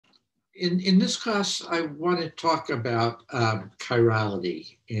In this class, I want to talk about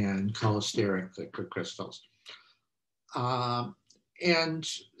chirality and cholesteric liquid crystals. Um, and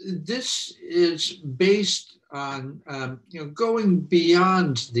this is based on going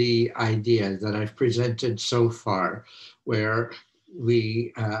beyond the idea that I've presented so far, where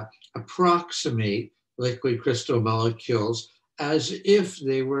we approximate liquid crystal molecules as if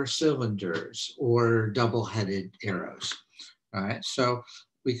they were cylinders or double-headed arrows. All right, so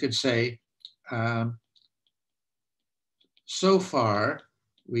we could say, um, so far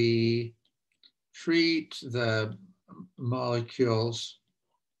we treat the molecules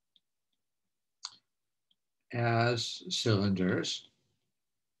as cylinders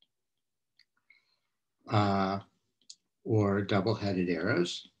or double-headed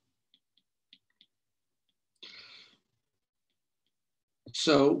arrows.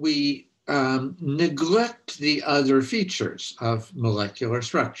 So we neglect the other features of molecular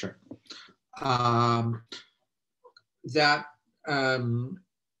structure. That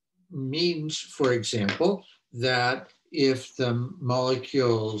means, for example, that if the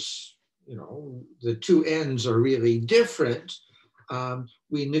molecules, the two ends are really different,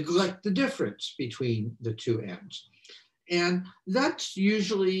 we neglect the difference between the two ends. And that's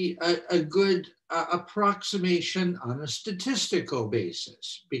usually a good approximation on a statistical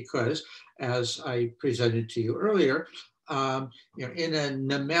basis, because as I presented to you earlier, in a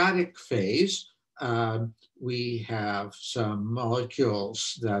nematic phase, we have some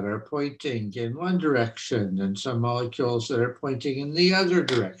molecules that are pointing in one direction and some molecules that are pointing in the other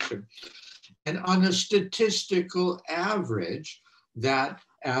direction. And on a statistical average, that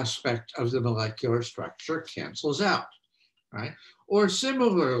aspect of the molecular structure cancels out, right? Or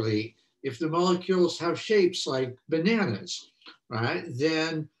similarly, if the molecules have shapes like bananas, right,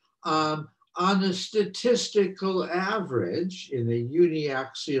 then on a statistical average in a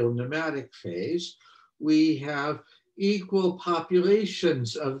uniaxial nematic phase, we have equal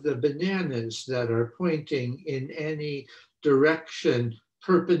populations of the bananas that are pointing in any direction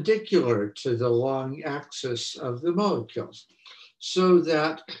perpendicular to the long axis of the molecules, so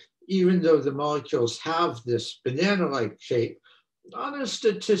that even though the molecules have this banana-like shape, on a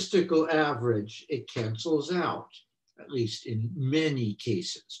statistical average, it cancels out, at least in many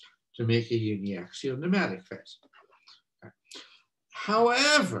cases, to make a uniaxial nematic phase. Okay.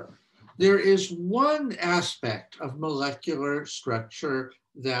 However, there is one aspect of molecular structure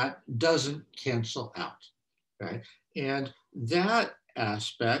that doesn't cancel out, okay? And that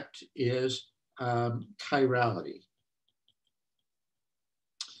aspect is chirality.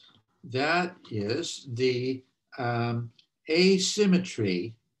 That is the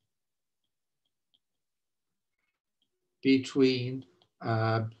asymmetry between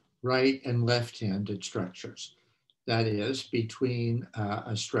right and left-handed structures. That is, between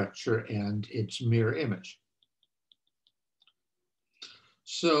a structure and its mirror image.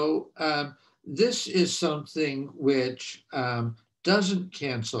 So this is something which doesn't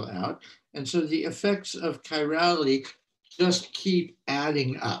cancel out. And so the effects of chirality just keep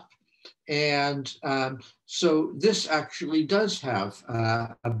adding up. And so this actually does have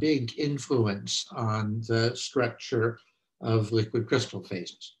a big influence on the structure of liquid crystal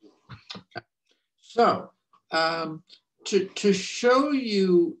phases. Okay. So to show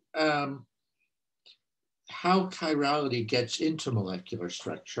you how chirality gets into molecular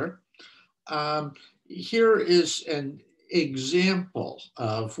structure, here is an example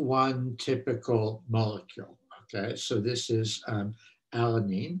of one typical molecule. Okay, so this is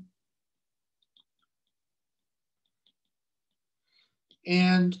alanine.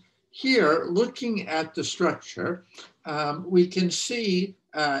 And here, looking at the structure, we can see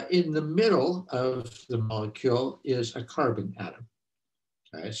in the middle of the molecule is a carbon atom.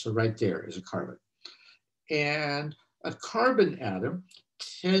 Okay, so right there is a carbon. And a carbon atom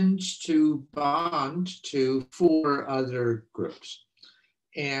tends to bond to 4 other groups.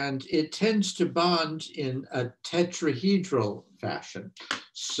 And it tends to bond in a tetrahedral fashion,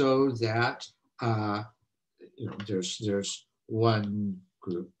 so that there's one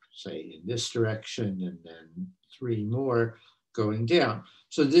group, say, in this direction, and then 3 more going down.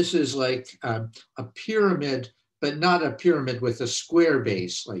 So this is like a pyramid, but not a pyramid with a square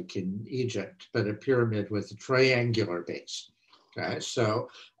base like in Egypt, but a pyramid with a triangular base. Okay, so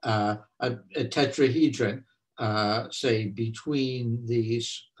a tetrahedron, say, between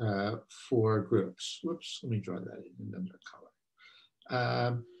these 4 groups. Whoops, let me draw that in another color.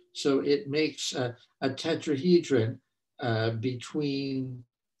 So it makes a tetrahedron between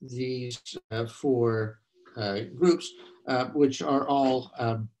these 4 groups, which are all,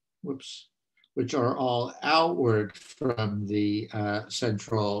 whoops, which are all outward from the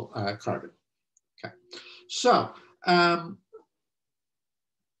central carbon. Okay, so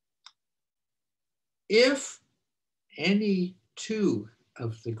if any two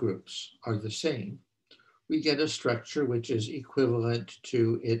of the groups are the same, we get a structure which is equivalent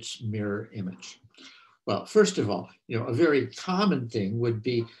to its mirror image. Well, first of all, a very common thing would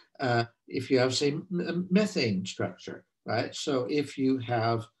be if you have, say, methane structure, right? So if you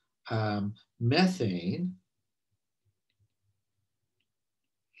have methane,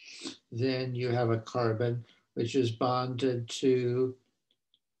 then you have a carbon which is bonded to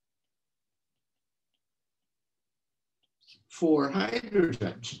 4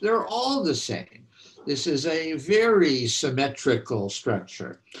 hydrogens. They're all the same. This is a very symmetrical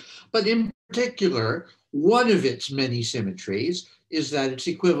structure. But in particular, one of its many symmetries is that it's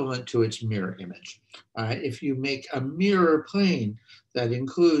equivalent to its mirror image. If you make a mirror plane that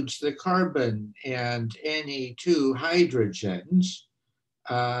includes the carbon and any 2 hydrogens,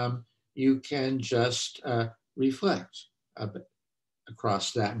 you can just reflect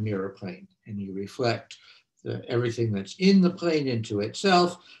across that mirror plane, and you reflect everything that's in the plane into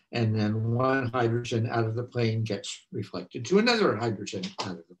itself, and then one hydrogen out of the plane gets reflected to another hydrogen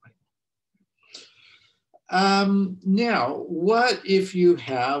out of the plane. Now, what if you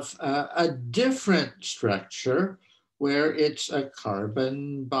have a different structure where it's a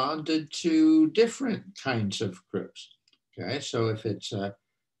carbon bonded to different kinds of groups? Okay, so if it's a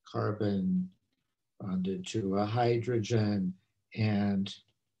carbon bonded to a hydrogen and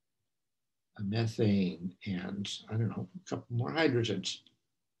a methane and, I don't know, a couple more hydrogens.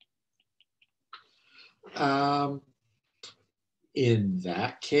 In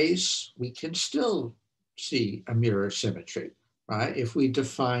that case, we can still see a mirror symmetry, right? If we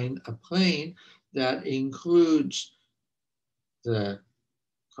define a plane that includes the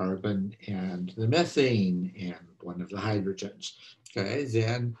carbon and the methane and one of the hydrogens, okay,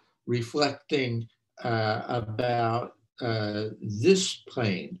 then reflecting about this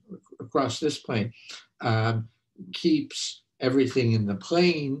plane, across this plane, keeps everything in the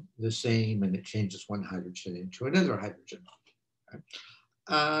plane the same, and it changes one hydrogen into another hydrogen. Okay.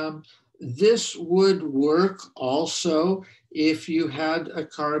 This would work also if you had a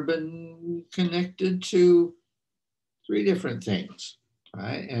carbon connected to 3 different things,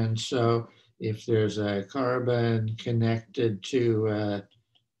 right? And so if there's a carbon connected to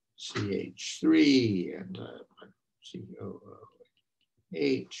CH3 and COOH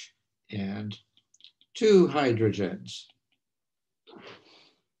and 2 hydrogens,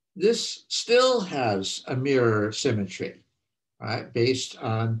 this still has a mirror symmetry, right? Based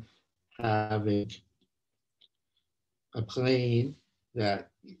on having a plane that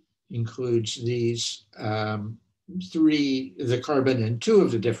includes these 3, the carbon and 2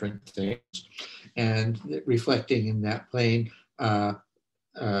 of the different things, and reflecting in that plane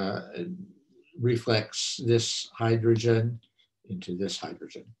reflects this hydrogen into this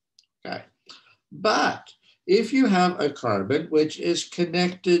hydrogen, okay? But if you have a carbon which is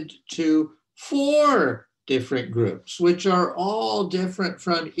connected to 4 different groups, which are all different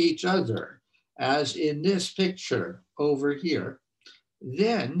from each other, as in this picture over here,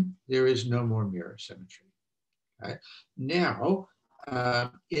 then there is no more mirror symmetry. Okay? Now,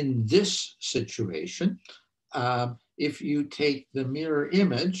 in this situation, if you take the mirror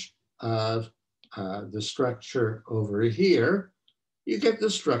image of the structure over here, you get the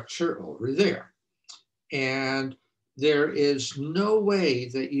structure over there. And there is no way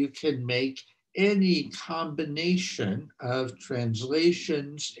that you can make any combination of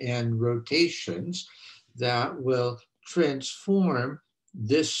translations and rotations that will transform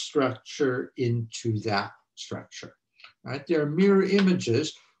this structure into that structure, right? There are mirror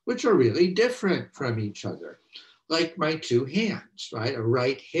images which are really different from each other, like my 2 hands, right? A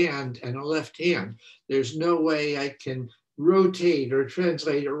right hand and a left hand. There's no way I can rotate or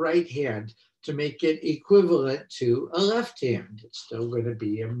translate a right hand to make it equivalent to a left hand. It's still going to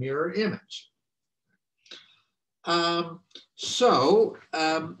be a mirror image. That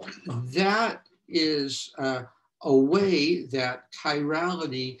is a way that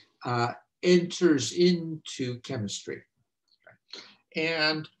chirality enters into chemistry.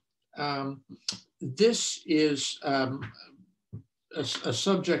 And this is a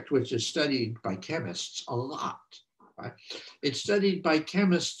subject which is studied by chemists a lot. Right? It's studied by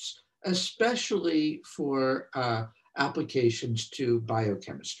chemists especially for applications to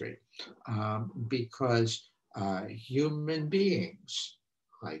biochemistry, because human beings,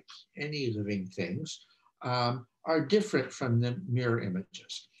 like any living things, are different from the mirror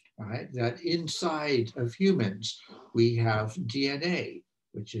images, right? That inside of humans, we have DNA,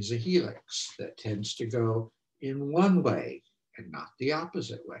 which is a helix that tends to go in one way and not the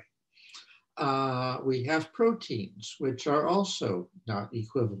opposite way. We have proteins, which are also not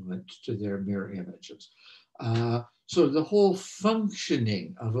equivalent to their mirror images. So the whole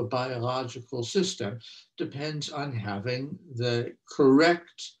functioning of a biological system depends on having the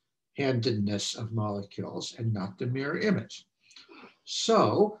correct handedness of molecules and not the mirror image.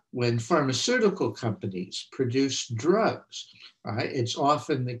 So when pharmaceutical companies produce drugs, right, it's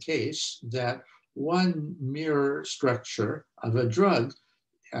often the case that one mirror structure of a drug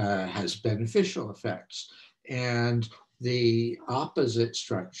has beneficial effects, and the opposite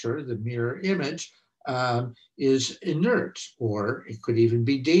structure, the mirror image, is inert, or it could even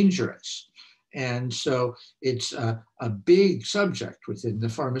be dangerous. And so it's a big subject within the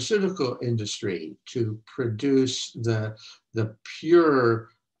pharmaceutical industry to produce the pure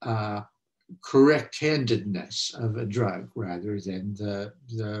correct-handedness of a drug rather than the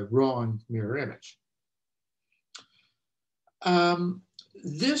wrong mirror image.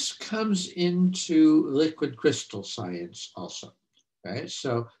 This comes into liquid crystal science also, right?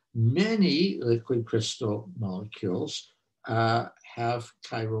 So many liquid crystal molecules have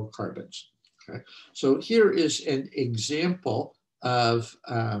chiral carbons. Okay? So here is an example of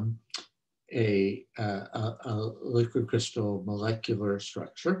a liquid crystal molecular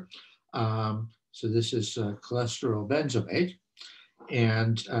structure. So this is cholesterol benzomate.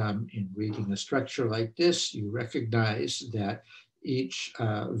 And in reading a structure like this, you recognize that each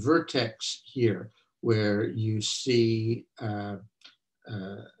vertex here, where you see the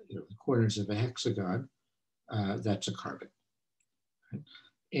corners of a hexagon, that's a carbon. Right?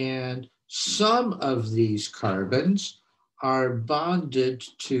 And some of these carbons are bonded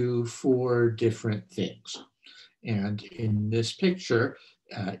to 4 different things. And in this picture,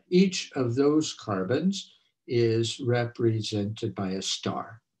 each of those carbons is represented by a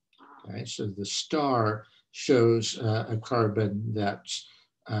star. Okay? So the star shows a carbon that's,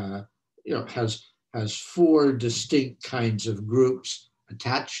 has 4 distinct kinds of groups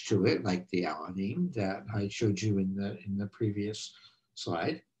attached to it, like the alanine that I showed you in the previous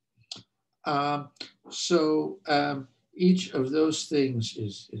slide. Each of those things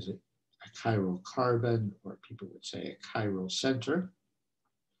is a chiral carbon, or people would say a chiral center.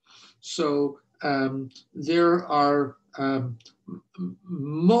 So there are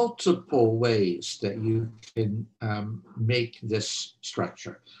multiple ways that you can make this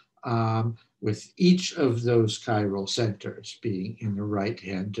structure, with each of those chiral centers being in a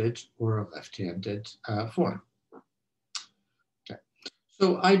right-handed or a left-handed form. Okay.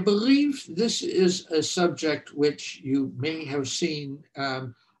 So I believe this is a subject which you may have seen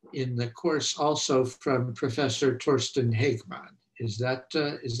in the course also from Professor Torsten Hegman. Is that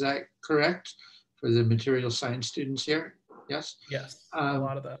correct for the material science students here? Yes? Yes, a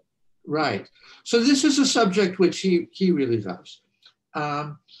lot of that. Right. So this is a subject which he really loves.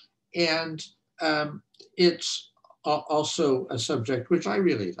 It's also a subject which I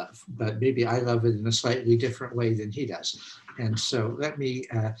really love, but maybe I love it in a slightly different way than he does. And so let me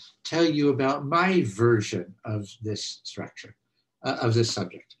tell you about my version of this structure, of this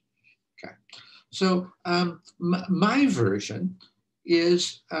subject. Okay. So my version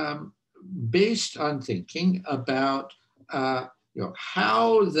is based on thinking about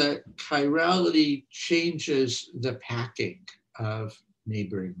how the chirality changes the packing of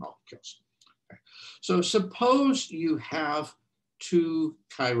neighboring molecules. Okay. So suppose you have 2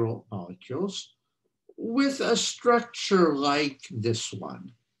 chiral molecules with a structure like this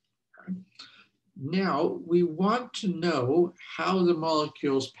one. Okay. Now we want to know how the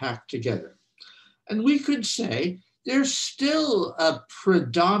molecules pack together. And we could say there's still a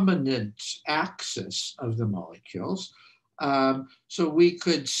predominant axis of the molecules. So we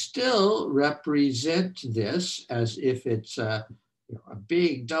could still represent this as if it's a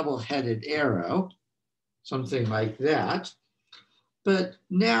big double-headed arrow, something like that. But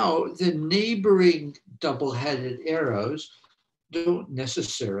now the neighboring double-headed arrows don't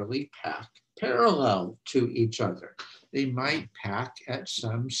necessarily pack parallel to each other. They might pack at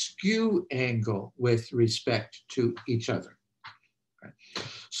some skew angle with respect to each other. Okay.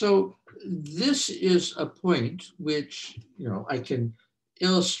 So this is a point which I can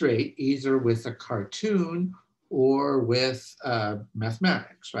illustrate either with a cartoon or with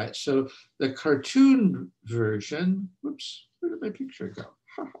mathematics, right? So the cartoon version, whoops, where did my picture go?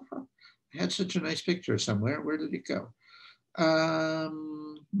 I had such a nice picture somewhere. Where did it go? I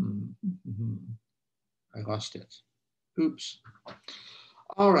lost it. Oops.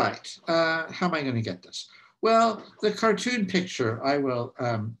 All right. How am I going to get this? Well, the cartoon picture I will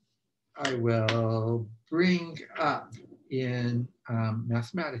bring up in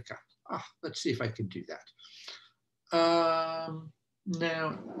Mathematica. Let's see if I can do that.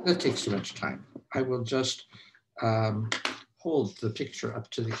 Now, that takes too much time. I will just hold the picture up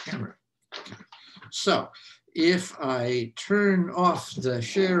to the camera. Okay. So if I turn off the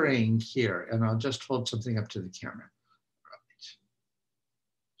sharing here, and I'll just hold something up to the camera.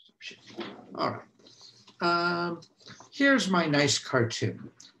 All right. Here's my nice cartoon.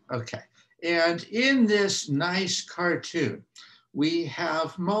 Okay. And in this nice cartoon, we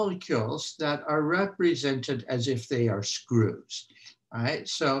have molecules that are represented as if they are screws. All right.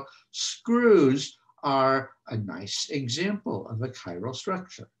 So screws are a nice example of a chiral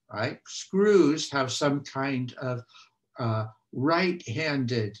structure. Right? Screws have some kind of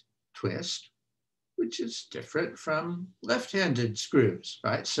right-handed twist, which is different from left-handed screws,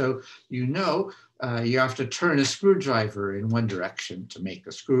 right? So you know you have to turn a screwdriver in one direction to make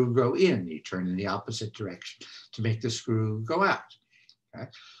the screw go in. You turn in the opposite direction to make the screw go out. Okay?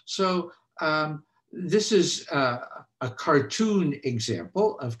 So this is a cartoon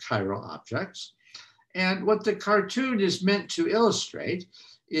example of chiral objects. And what the cartoon is meant to illustrate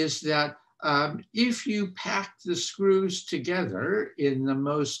is that if you pack the screws together in the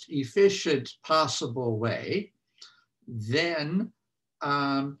most efficient possible way, then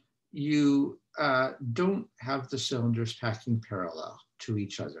you don't have the cylinders packing parallel to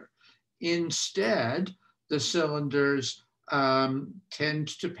each other. Instead, the cylinders tend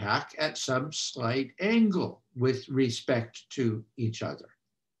to pack at some slight angle with respect to each other.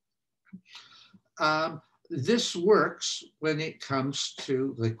 This works when it comes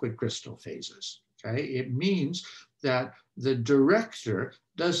to liquid crystal phases, okay? It means that the director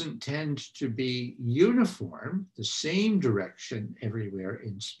doesn't tend to be uniform, the same direction everywhere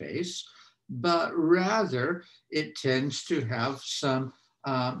in space, but rather it tends to have some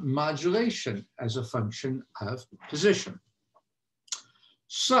modulation as a function of position.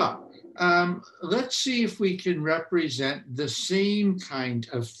 So let's see if we can represent the same kind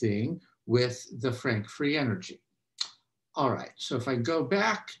of thing with the Frank free energy. All right, so if I go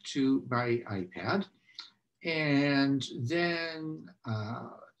back to my iPad and then,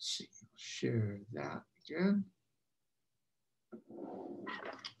 let's see, share that again.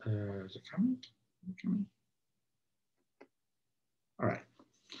 Is it coming? All right,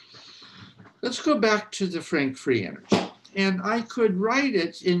 let's go back to the Frank free energy. And I could write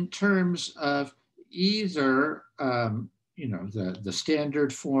it in terms of either you know, the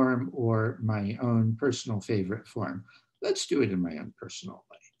standard form or my own personal favorite form. Let's do it in my own personal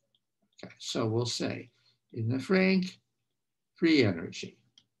way. Okay, so we'll say in the Frank free energy,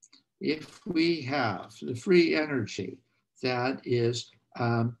 if we have the free energy that is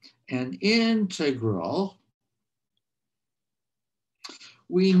an integral,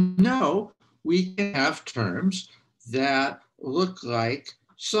 we know we can have terms that look like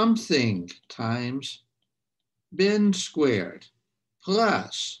something times bend squared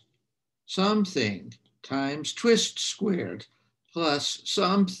plus something times twist squared plus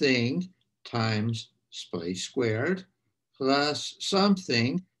something times splay squared plus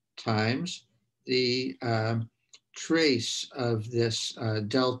something times the trace of this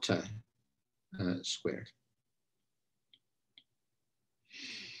delta squared.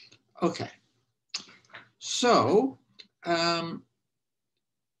 Okay, so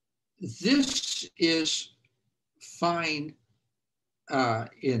this is fine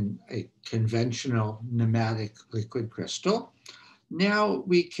in a conventional pneumatic liquid crystal. Now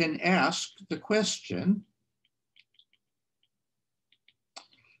we can ask the question,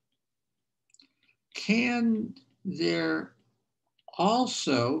 can there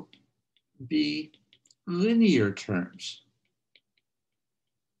also be linear terms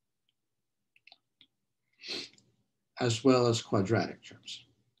as well as quadratic terms?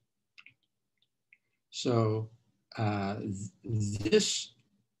 So this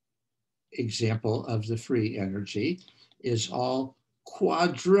example of the free energy is all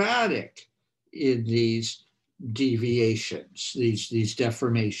quadratic in these deviations, these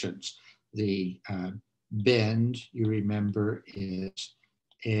deformations. The bend, you remember, is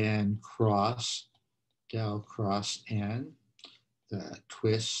n cross del cross n. The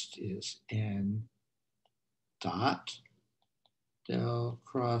twist is n dot del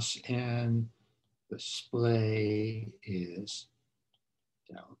cross n. The splay is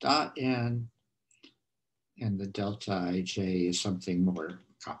del dot n, and the delta ij is something more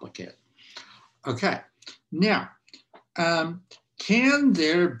complicated. Okay, now, can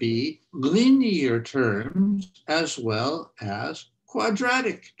there be linear terms as well as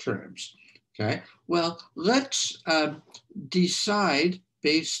quadratic terms? Okay, well, let's decide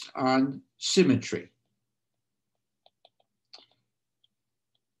based on symmetry.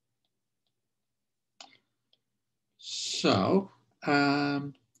 So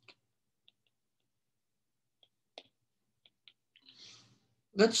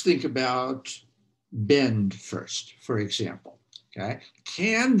let's think about bend first, for example. Okay,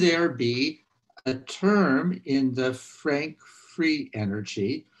 can there be a term in the Frank free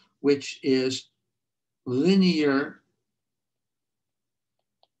energy which is linear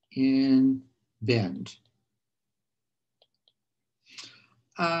in bend?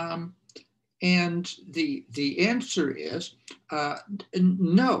 And the answer is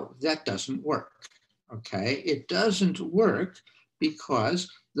no, that doesn't work. Okay, it doesn't work because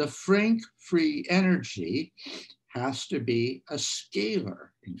the Frank free energy has to be a scalar.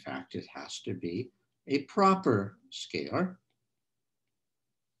 In fact, it has to be a proper scalar.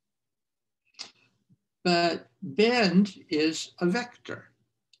 But bend is a vector,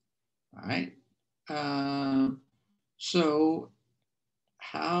 right? So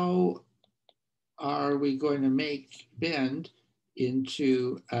how are we going to make bend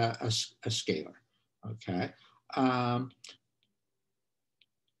into a scalar? Okay.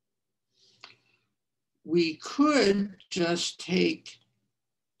 We could just take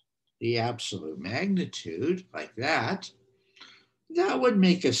the absolute magnitude like that. That would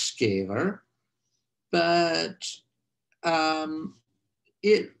make a scalar, but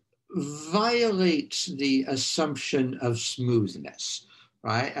it violates the assumption of smoothness,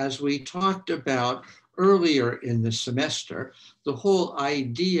 right? As we talked about earlier in the semester, the whole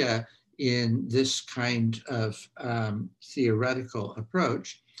idea in this kind of theoretical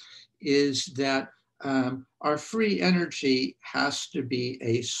approach is that our free energy has to be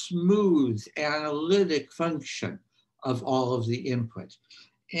a smooth analytic function of all of the input.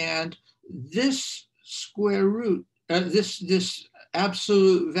 And this square root, this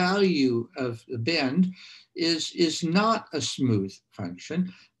absolute value of the bend is not a smooth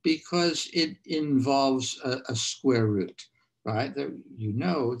function because it involves a square root, right? You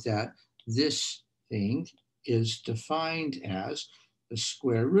know that this thing is defined as the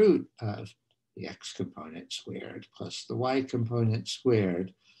square root of the x component squared plus the y component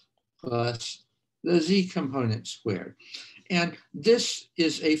squared plus the z component squared. And this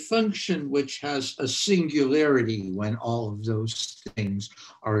is a function which has a singularity when all of those things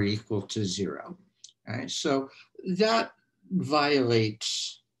are equal to 0. Okay? So that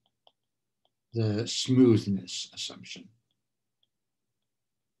violates the smoothness assumption.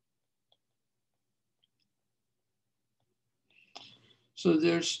 So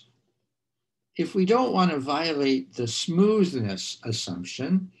if we don't want to violate the smoothness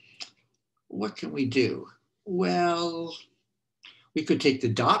assumption, what can we do? Well, we could take the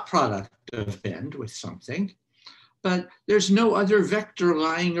dot product of bend with something, but there's no other vector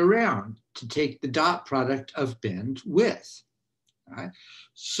lying around to take the dot product of bend with. Right?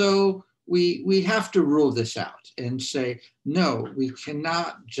 So we have to rule this out and say, no, we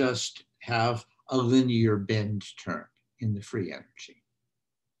cannot just have a linear bend term in the free energy.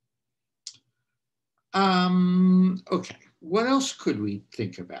 Okay, what else could we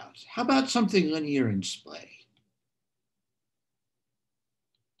think about? How about something linear in splay?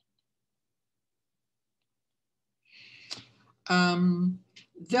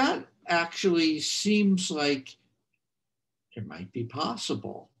 That actually seems like it might be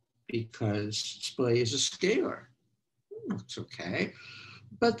possible because splay is a scalar. It's okay.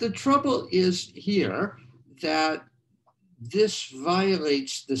 But the trouble is here that this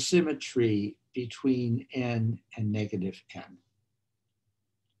violates the symmetry between n and negative n.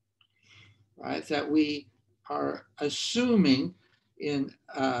 Right? That we are assuming in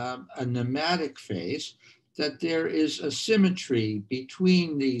a nematic phase that there is a symmetry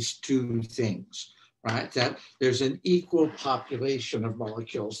between these two things, right? That there's an equal population of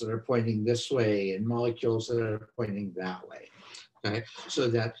molecules that are pointing this way and molecules that are pointing that way, okay? So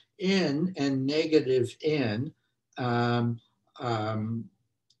that n and negative n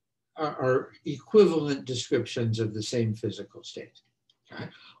are equivalent descriptions of the same physical state, okay?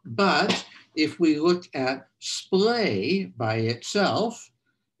 But if we look at splay by itself,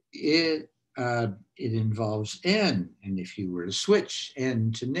 it involves n. And if you were to switch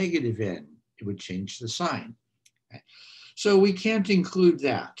n to negative n, it would change the sign. Okay? So we can't include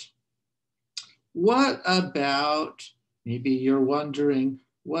that. What about, maybe you're wondering,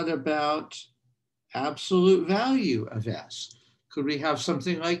 what about absolute value of S? Could we have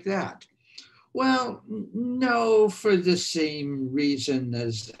something like that? Well, no, for the same reason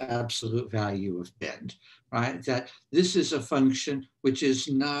as absolute value of bend, right? That this is a function which is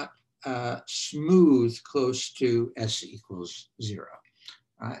not smooth close to S equals 0.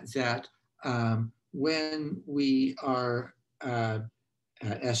 That when we are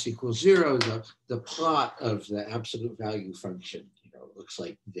s equals 0, the plot of the absolute value function, looks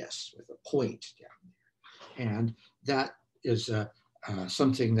like this with a point down there. And that is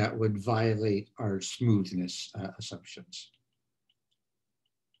something that would violate our smoothness assumptions.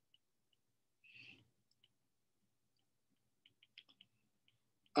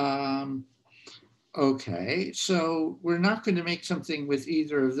 Okay, so we're not going to make something with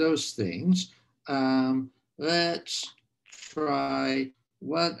either of those things. Let's try,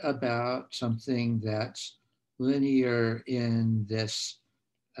 what about something that's linear in this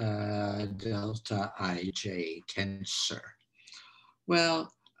delta ij tensor?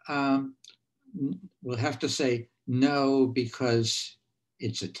 Well, we'll have to say no because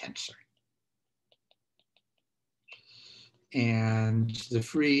it's a tensor. And the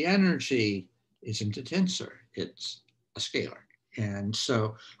free energy isn't a tensor, it's a scalar. And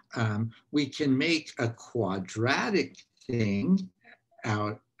so we can make a quadratic thing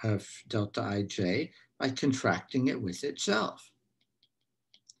out of delta ij by contracting it with itself.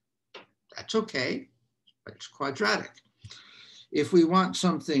 That's okay, but it's quadratic. If we want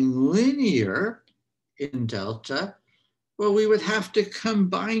something linear in delta, well, we would have to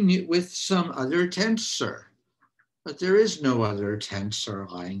combine it with some other tensor. But there is no other tensor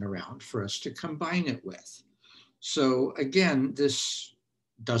lying around for us to combine it with. So again, this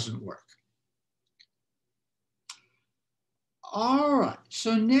doesn't work. All right,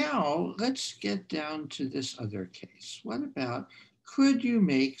 so now let's get down to this other case. What about, could you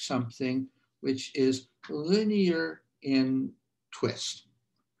make something which is linear in twist?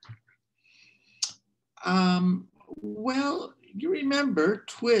 Well, you remember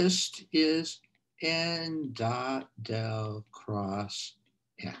twist is n dot del cross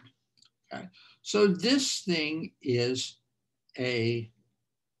n. Okay. So this thing is a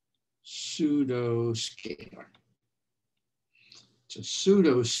pseudo-scalar. It's a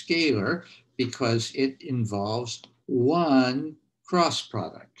pseudo-scalar because it involves one cross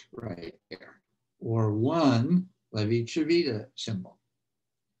product right there, or one Levi-Civita symbol.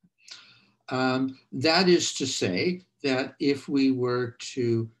 That is to say that if we were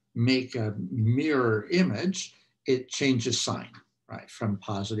to make a mirror image, it changes sign, right, from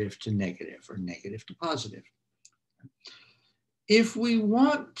positive to negative or negative to positive. If we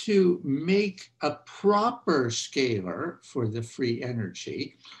want to make a proper scalar for the free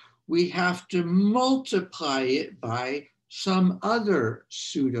energy, we have to multiply it by some other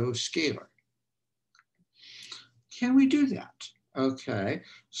pseudo-scalar. Can we do that? Okay,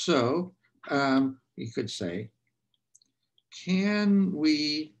 so we could say, can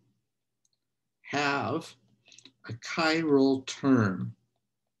we have a chiral term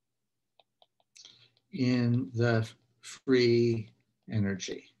in the free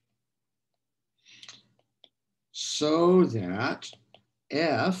energy so that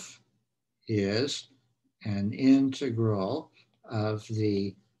f is an integral of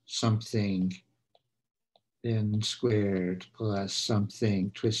the something n squared plus something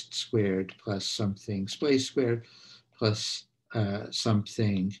twist squared plus something splice squared plus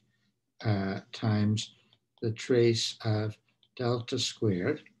something times the trace of delta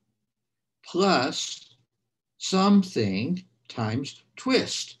squared plus something times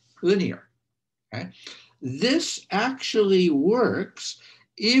twist, linear. Okay? This actually works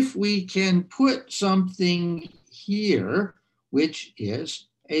if we can put something here which is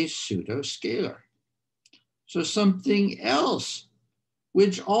a pseudo-scalar. So something else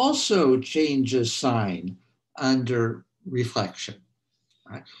which also changes sign under reflection.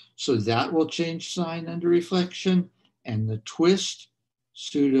 Right? So that will change sign under reflection, and the twist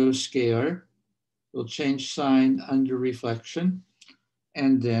pseudo-scalar will change sign under reflection,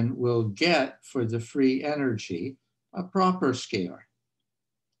 and then we'll get for the free energy a proper scalar,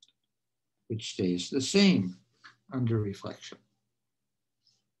 which stays the same under reflection.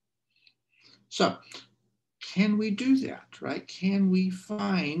 So can we do that, right? Can we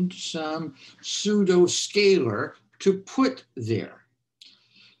find some pseudo-scalar to put there?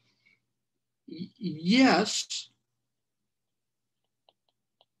 Yes,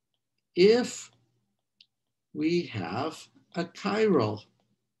 if we have a chiral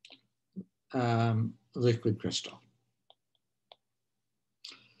liquid crystal.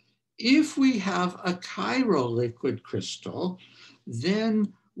 If we have a chiral liquid crystal,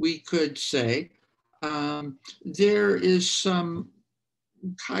 then we could say there is some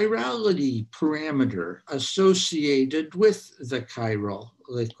chirality parameter associated with the chiral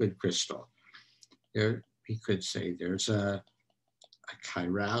liquid crystal. There, we could say there's a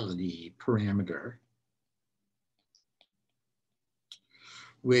chirality parameter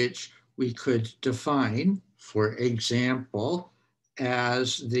which we could define, for example,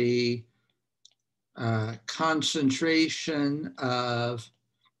 as the concentration of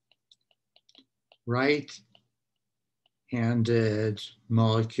right-handed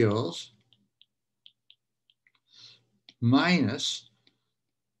molecules minus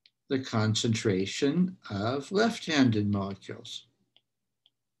the concentration of left-handed molecules.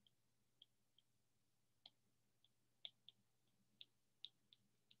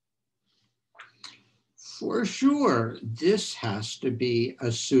 For sure, this has to be a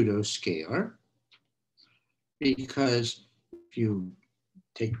pseudoscalar, because if you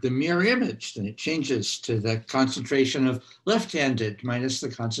take the mirror image, then it changes to the concentration of left-handed minus the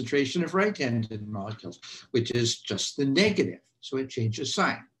concentration of right-handed molecules, which is just the negative. So it changes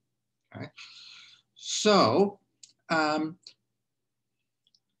sign. Okay? So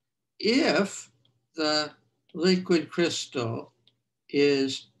if the liquid crystal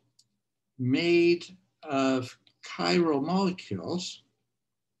is made of chiral molecules,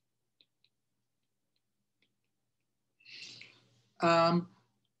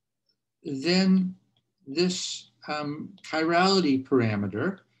 then this chirality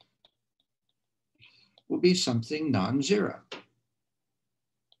parameter will be something non-zero.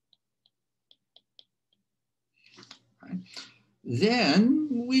 Right? Then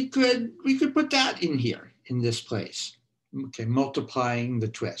we could put that in here, in this place, okay, multiplying the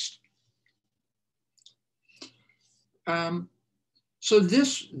twist. So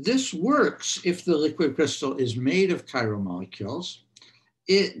this works if the liquid crystal is made of chiral molecules.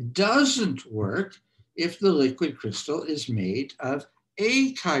 It doesn't work if the liquid crystal is made of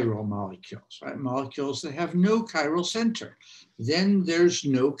achiral molecules, right? Molecules that have no chiral center. Then there's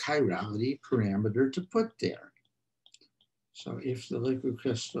no chirality parameter to put there. So if the liquid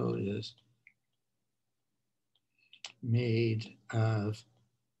crystal is made of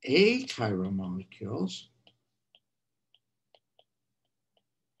achiral molecules,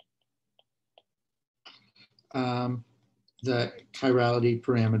 the chirality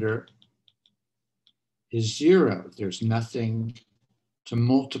parameter is zero. There's nothing to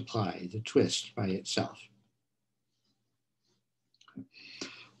multiply the twist by itself.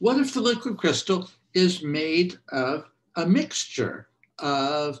 What if the liquid crystal is made of a mixture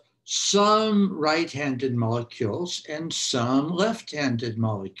of some right-handed molecules and some left-handed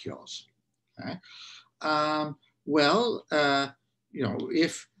molecules? Okay. You know,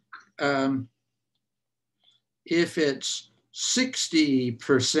 if it's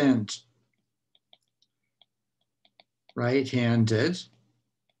 60% right-handed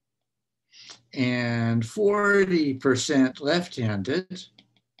and 40% left-handed,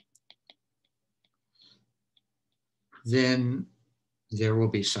 then there will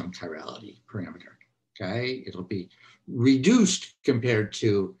be some chirality parameter, okay? It'll be reduced compared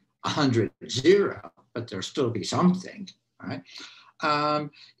to 100, 0, but there'll still be something, right?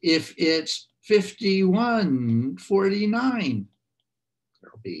 If it's 51, 49,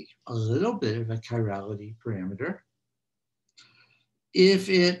 there'll be a little bit of a chirality parameter. If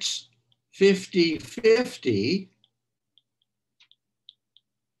it's 50, 50,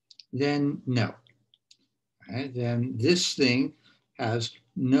 then no. Right? Then this thing has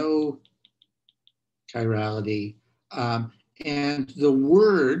no chirality. And the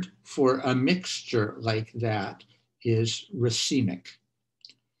word for a mixture like that is racemic.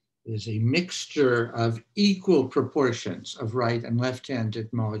 It is a mixture of equal proportions of right and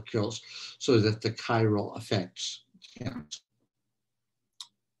left-handed molecules so that the chiral effects cancel.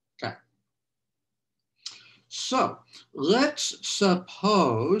 Okay. So let's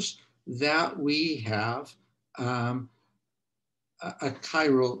suppose that we have a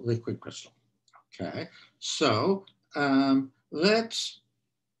chiral liquid crystal. Okay, so let's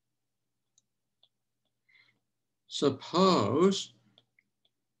suppose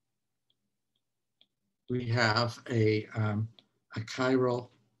we have a chiral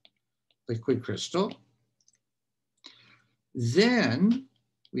liquid crystal. Then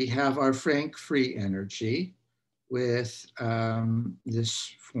we have our Frank free energy with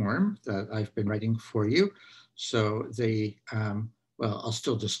this form that I've been writing for you. So the, well, I'll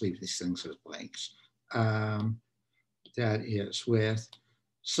still just leave these things as blanks. That is with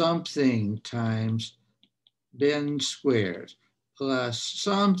something times bend squared plus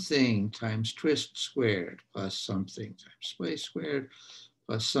something times twist squared plus something times splice squared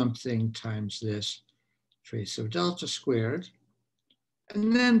plus something times this trace of delta squared,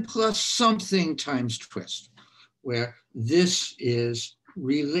 and then plus something times twist, where this is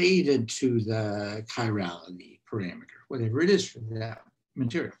related to the chirality parameter, whatever it is for that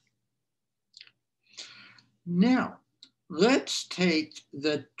material. Now, let's take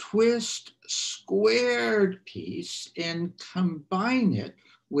the twist squared piece and combine it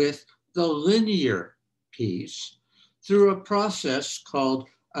with the linear piece through a process called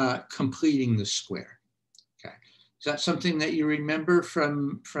completing the square. Okay, is that something that you remember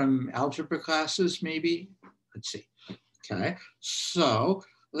from algebra classes? Maybe. Let's see. Okay, so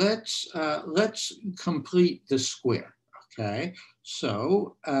let's complete the square. Okay,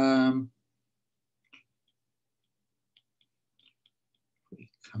 so we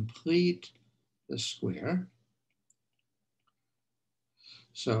complete the square.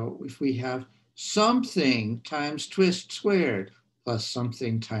 So if we have something times twist squared plus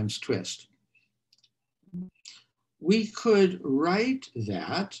something times twist, we could write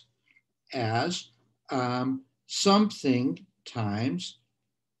that as something times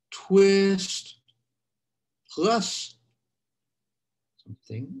twist plus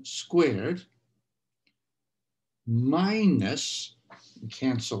something squared minus,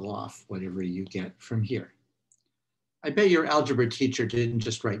 cancel off whatever you get from here. I bet your algebra teacher didn't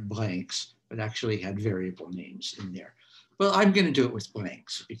just write blanks, but actually had variable names in there. Well, I'm going to do it with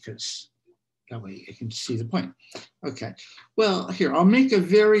blanks because that way I can see the point. Okay, well, here, I'll make a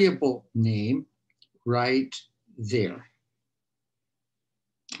variable name right there.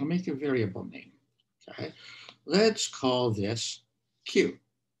 I'll make a variable name, okay? Let's call this Q.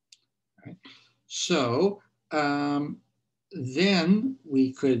 Right? So then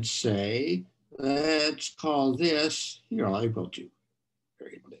we could say, let's call this, here I will do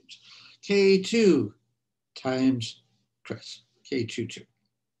variable names, K2 times twist, K22.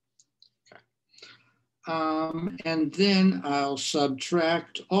 Okay. And then I'll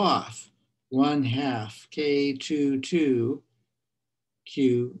subtract off 1/2 K22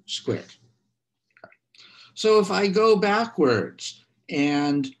 Q squared. Okay. So if I go backwards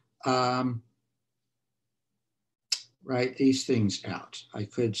and write these things out, I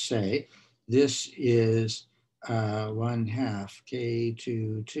could say this is 1/2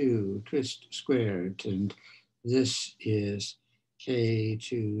 K22 twist squared, and this is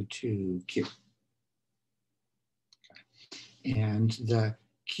K22Q. Okay. And the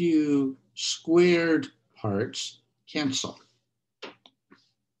Q squared parts cancel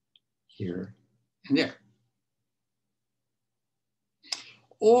here and there.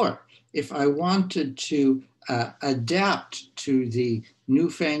 Or if I wanted to adapt to the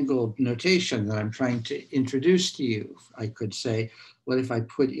newfangled notation that I'm trying to introduce to you, I could say, what if I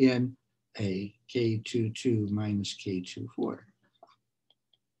put in a K22 minus K24?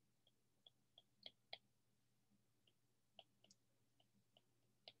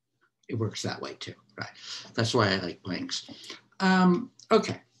 It works that way too, right? That's why I like blanks.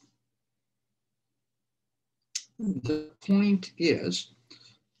 Okay. The point is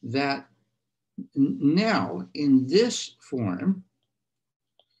that now in this form,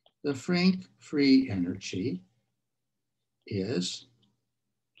 the Frank free energy is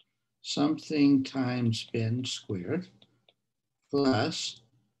something times Ben squared plus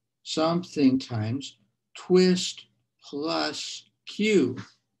something times twist plus Q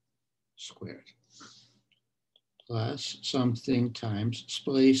squared plus something times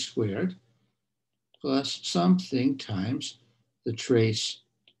splay squared plus something times the trace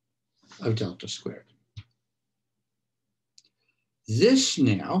of delta squared. This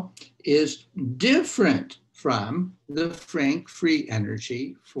now is different from the Frank free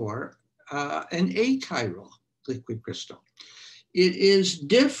energy for an achiral liquid crystal. It is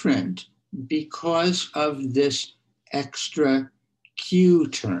different because of this extra Q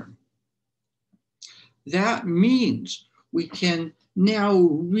term. That means we can now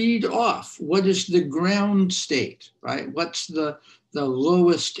read off what is the ground state, right? What's the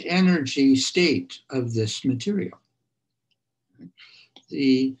lowest energy state of this material?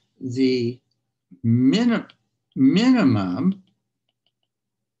 The minimum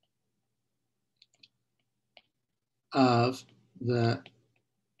of the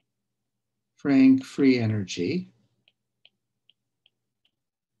Frank free energy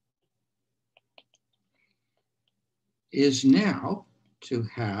is now to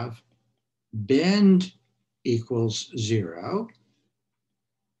have bend equals 0,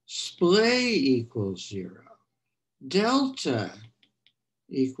 splay equals 0, delta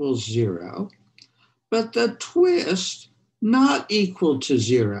equals 0, but the twist not equal to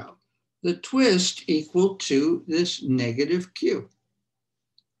 0. The twist equal to this negative Q.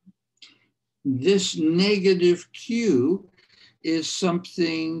 This negative Q is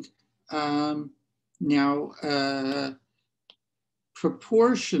something now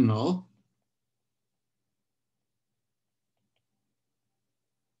proportional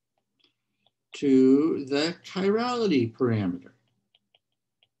to the chirality parameter.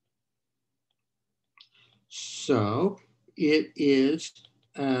 So it is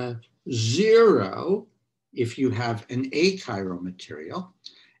 0 if you have an achiral material,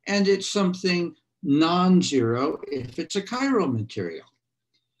 and it's something non-zero if it's a chiral material.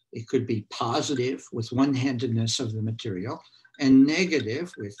 It could be positive with one-handedness of the material and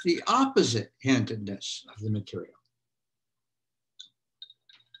negative with the opposite handedness of the material.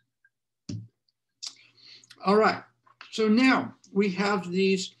 All right, so now we have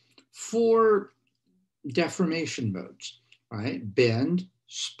these 4 deformation modes, right? Bend,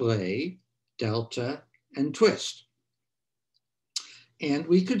 splay, delta, and twist. And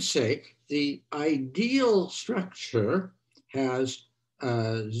we could say the ideal structure has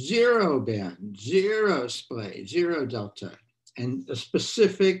 0 bend, 0 splay, 0 delta, and a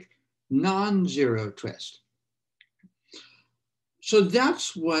specific non-zero twist. So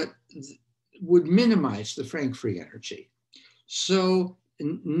that's what would minimize the Frank free energy. So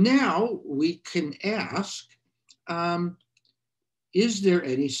now we can ask, is there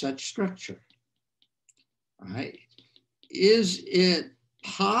any such structure? Right? Is it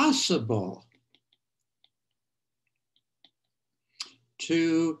possible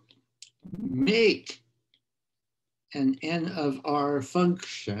to make an n of r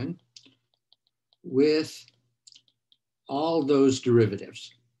function with all those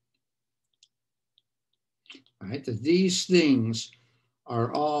derivatives? Right? That these things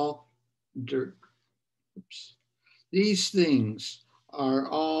are all derivatives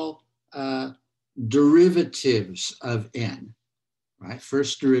of n, right?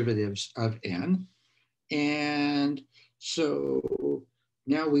 First derivatives of n. And so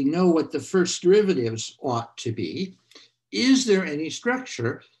now we know what the first derivatives ought to be. Is there any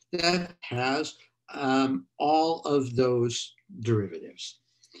structure that has all of those derivatives?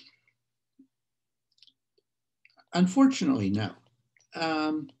 Unfortunately, no.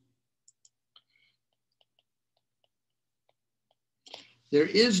 There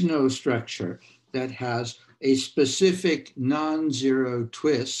is no structure that has a specific non-zero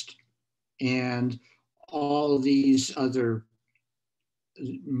twist and all these other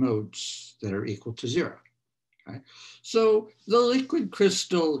modes that are equal to 0. Right? So the liquid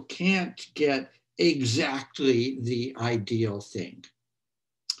crystal can't get exactly the ideal thing.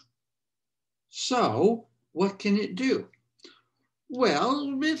 So what can it do?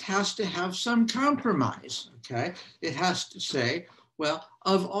 Well, it has to have some compromise, okay? It has to say, well,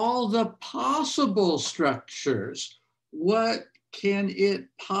 of all the possible structures, what can it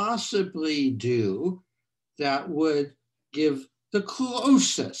possibly do that would give the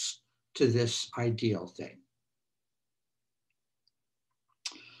closest to this ideal thing?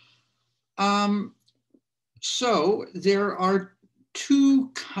 So there are 2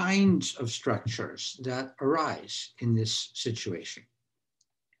 kinds of structures that arise in this situation.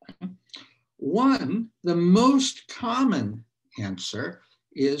 One, the most common answer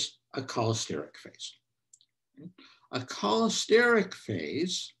is a cholesteric phase. A cholesteric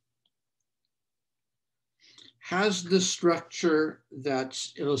phase has the structure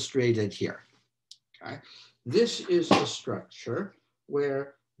that's illustrated here. Okay? This is a structure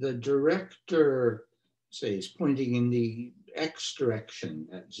where the director, say, is pointing in the x direction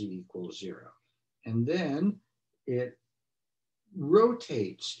at z equals 0. And then it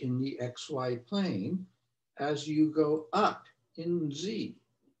rotates in the xy plane as you go up in z.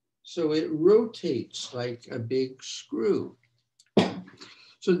 So it rotates like a big screw.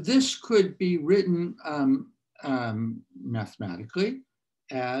 So this could be written mathematically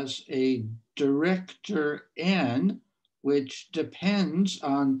as a director n, which depends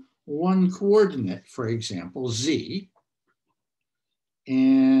on one coordinate, for example, z,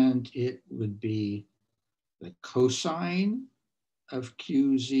 and it would be the cosine of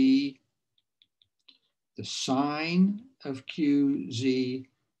qz, the sine of qz,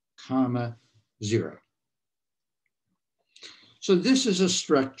 comma, 0. So this is a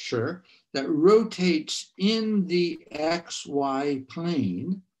structure that rotates in the xy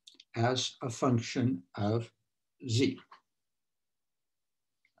plane as a function of z.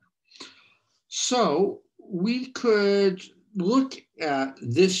 So we could look at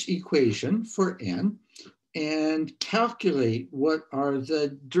this equation for n and calculate what are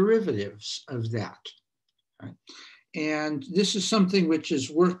the derivatives of that. Right? And this is something which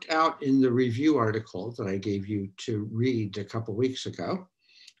is worked out in the review article that I gave you to read a couple weeks ago.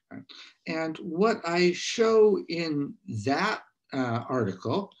 Right? And what I show in that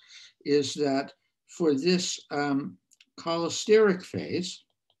article is that for this cholesteric phase,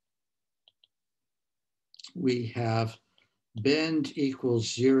 we have bend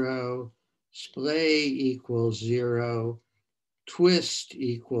equals 0, splay equals 0, twist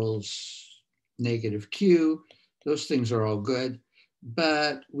equals negative Q. Those things are all good,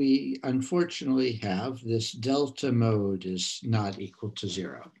 but we unfortunately have this delta mode is not equal to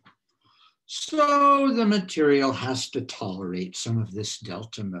 0. So the material has to tolerate some of this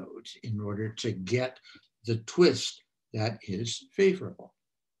delta mode in order to get the twist that is favorable.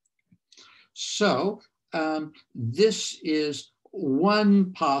 So this is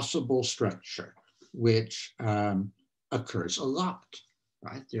one possible structure which occurs a lot,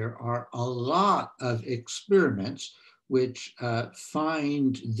 right? There are a lot of experiments which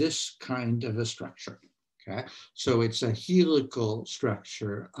find this kind of a structure, okay? So it's a helical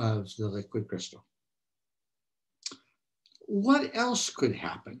structure of the liquid crystal. What else could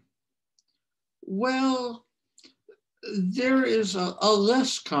happen? Well, there is a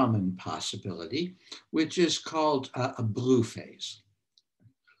less common possibility, which is called a blue phase.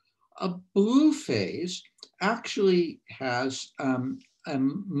 A blue phase actually has a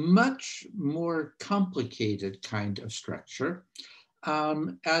much more complicated kind of structure,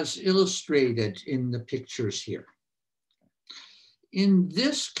 as illustrated in the pictures here. In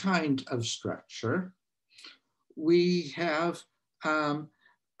this kind of structure, we have a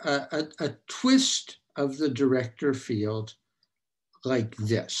twist of the director field like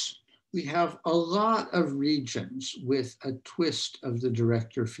this. We have a lot of regions with a twist of the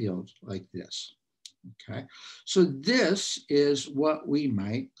director field like this, okay? So this is what we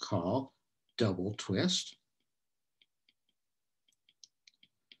might call double twist,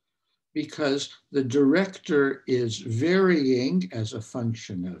 because the director is varying as a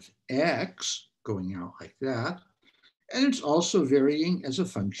function of X, going out like that, and it's also varying as a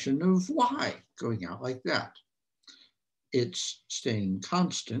function of Y, going out like that. It's staying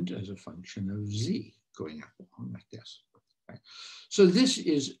constant as a function of Z, going up along like this. Okay. So this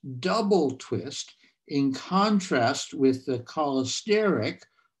is double twist in contrast with the cholesteric,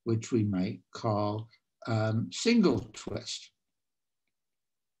 which we might call single twist,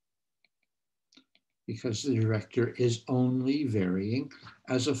 because the director is only varying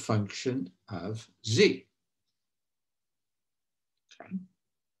as a function of Z. Okay.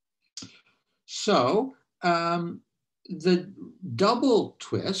 So the double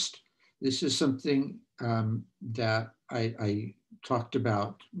twist, this is something that I talked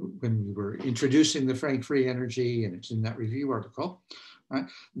about when we were introducing the Frank free energy, and it's in that review article. Right?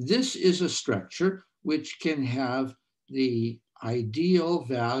 This is a structure which can have the ideal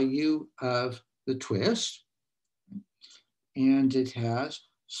value of the twist, and it has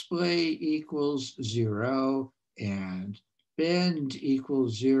splay equals 0 and bend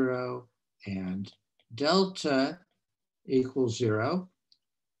equals 0 and delta equals 0.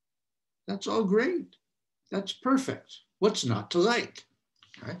 That's all great. That's perfect. What's not to like?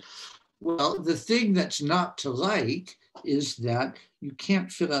 Okay. Well, the thing that's not to like is that you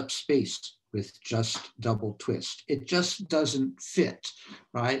can't fill up space with just double twist. It just doesn't fit,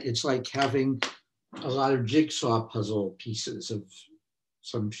 right? It's like having a lot of jigsaw puzzle pieces of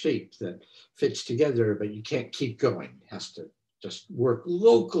some shape that fits together, but you can't keep going. It has to just work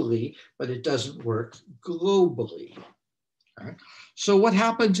locally, but it doesn't work globally. Okay? So what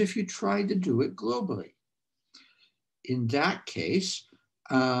happens if you try to do it globally? In that case,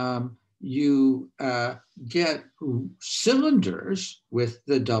 you get cylinders with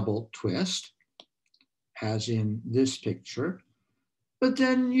the double twist, as in this picture, but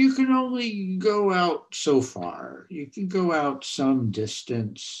then you can only go out so far. You can go out some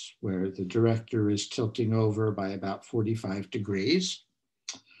distance where the director is tilting over by about 45 degrees.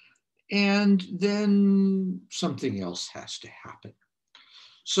 And then something else has to happen.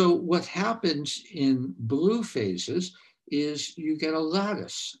 So what happens in blue phases is you get a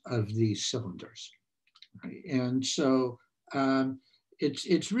lattice of these cylinders. Right? And so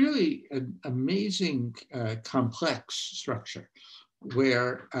it's really an amazing complex structure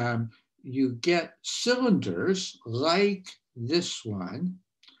where you get cylinders like this one,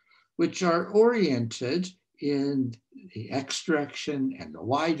 which are oriented in the X direction and the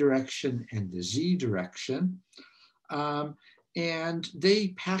Y direction and the Z direction. And they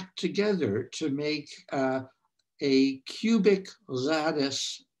pack together to make a cubic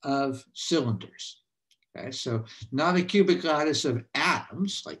lattice of cylinders. Okay, so not a cubic lattice of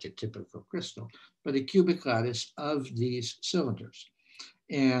atoms like a typical crystal, but a cubic lattice of these cylinders.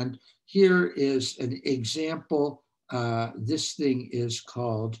 And here is an example. This thing is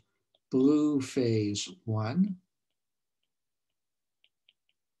called blue phase 1,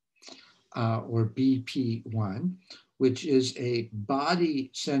 or BP1, which is a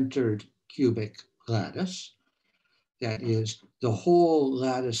body-centered cubic lattice. that is, the whole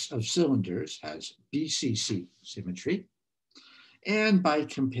lattice of cylinders has BCC symmetry. And by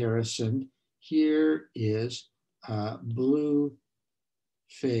comparison, here is blue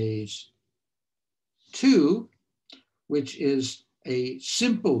phase 2, which is a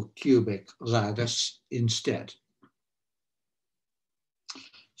simple cubic lattice instead.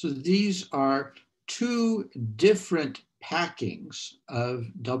 So these are two different packings of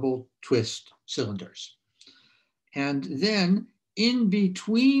double twist cylinders. And then in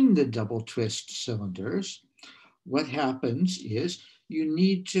between the double twist cylinders, what happens is you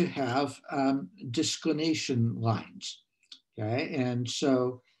need to have disclination lines, okay? And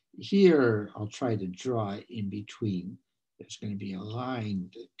so here, I'll try to draw in between. There's going to be a line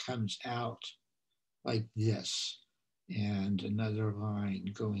that comes out like this, and another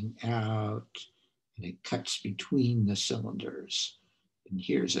line going out, and it cuts between the cylinders. And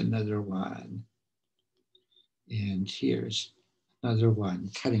here's another one. And here's another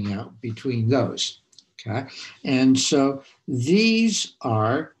one cutting out between those, okay? And so these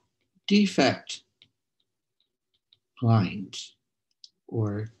are defect lines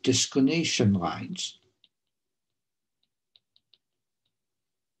or disclination lines.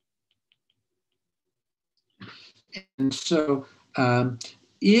 And so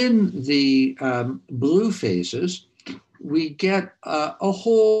in the blue phases, we get a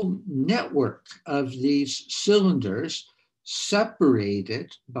whole network of these cylinders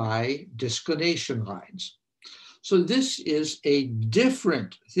separated by disclination lines. So this is a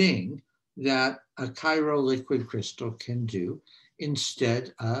different thing that a chiral liquid crystal can do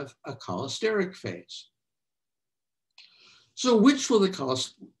instead of a cholesteric phase. So which will the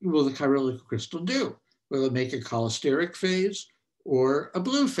chiral liquid crystal do? Will it make a cholesteric phase or a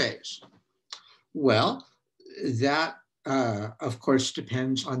blue phase? Well, that of course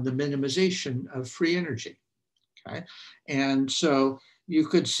depends on the minimization of free energy, okay? And so you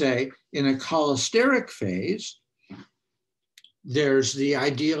could say in a cholesteric phase, there's the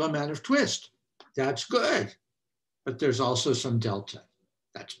ideal amount of twist. That's good, but there's also some delta.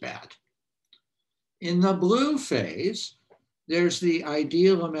 That's bad. In the blue phase, there's the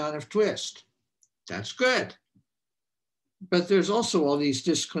ideal amount of twist. That's good. But there's also all these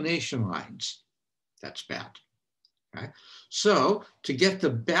disclination lines. That's bad. Okay? So to get the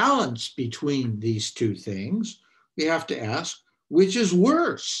balance between these two things, we have to ask, which is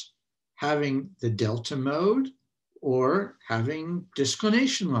worse, having the delta mode or having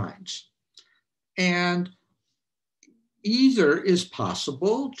disclination lines? And either is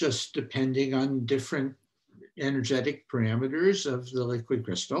possible, just depending on different energetic parameters of the liquid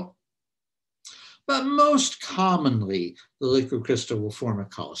crystal. But most commonly, the liquid crystal will form a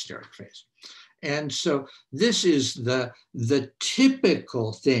cholesteric phase. And so this is the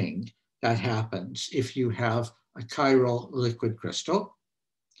typical thing that happens if you have a chiral liquid crystal,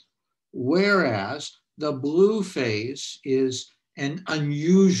 whereas the blue phase is an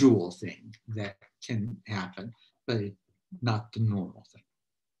unusual thing that can happen, but not the normal thing.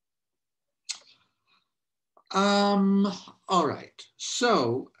 All right,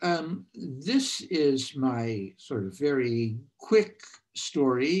 so this is my sort of very quick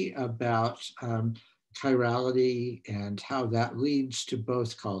story about chirality and how that leads to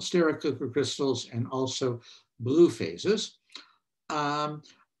both cholesteric liquid crystals and also blue phases.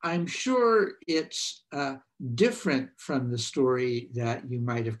 I'm sure it's different from the story that you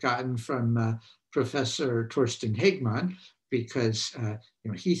might have gotten from Professor Torsten Hegmann, because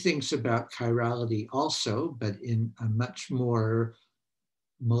he thinks about chirality also, but in a much more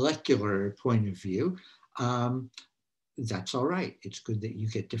molecular point of view. That's all right. It's good that you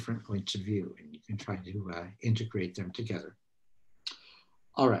get different points of view and you can try to integrate them together.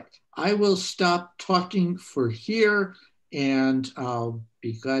 All right, I will stop talking for here, and I'll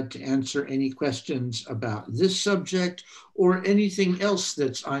be glad to answer any questions about this subject or anything else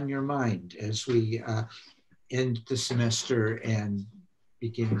that's on your mind as we end the semester and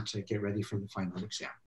begin to get ready for the final exam.